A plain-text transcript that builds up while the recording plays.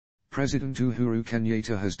President Uhuru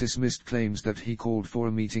Kenyatta has dismissed claims that he called for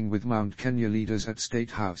a meeting with Mount Kenya leaders at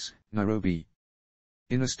State House, Nairobi.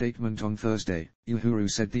 In a statement on Thursday, Uhuru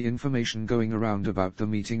said the information going around about the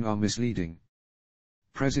meeting are misleading.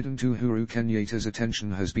 President Uhuru Kenyatta's attention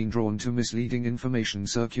has been drawn to misleading information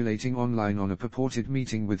circulating online on a purported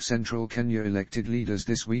meeting with Central Kenya elected leaders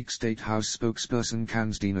this week, State House spokesperson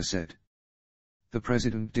Kansdina said. The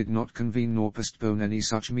president did not convene nor postpone any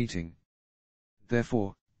such meeting.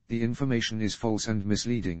 Therefore, the information is false and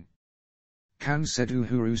misleading. Kans said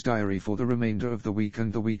Uhuru's diary for the remainder of the week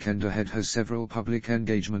and the weekend ahead has several public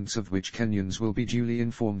engagements of which Kenyans will be duly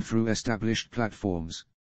informed through established platforms.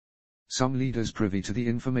 Some leaders privy to the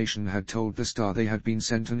information had told the Star they had been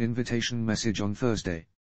sent an invitation message on Thursday.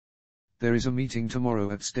 There is a meeting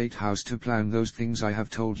tomorrow at State House to plan those things I have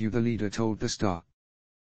told you, the leader told the Star.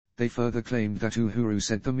 They further claimed that Uhuru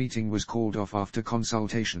said the meeting was called off after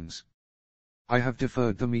consultations. I have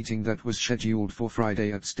deferred the meeting that was scheduled for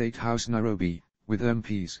Friday at State House Nairobi, with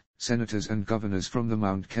MPs, senators and governors from the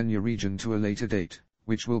Mount Kenya region to a later date,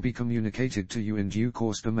 which will be communicated to you in due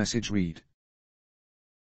course, the message read.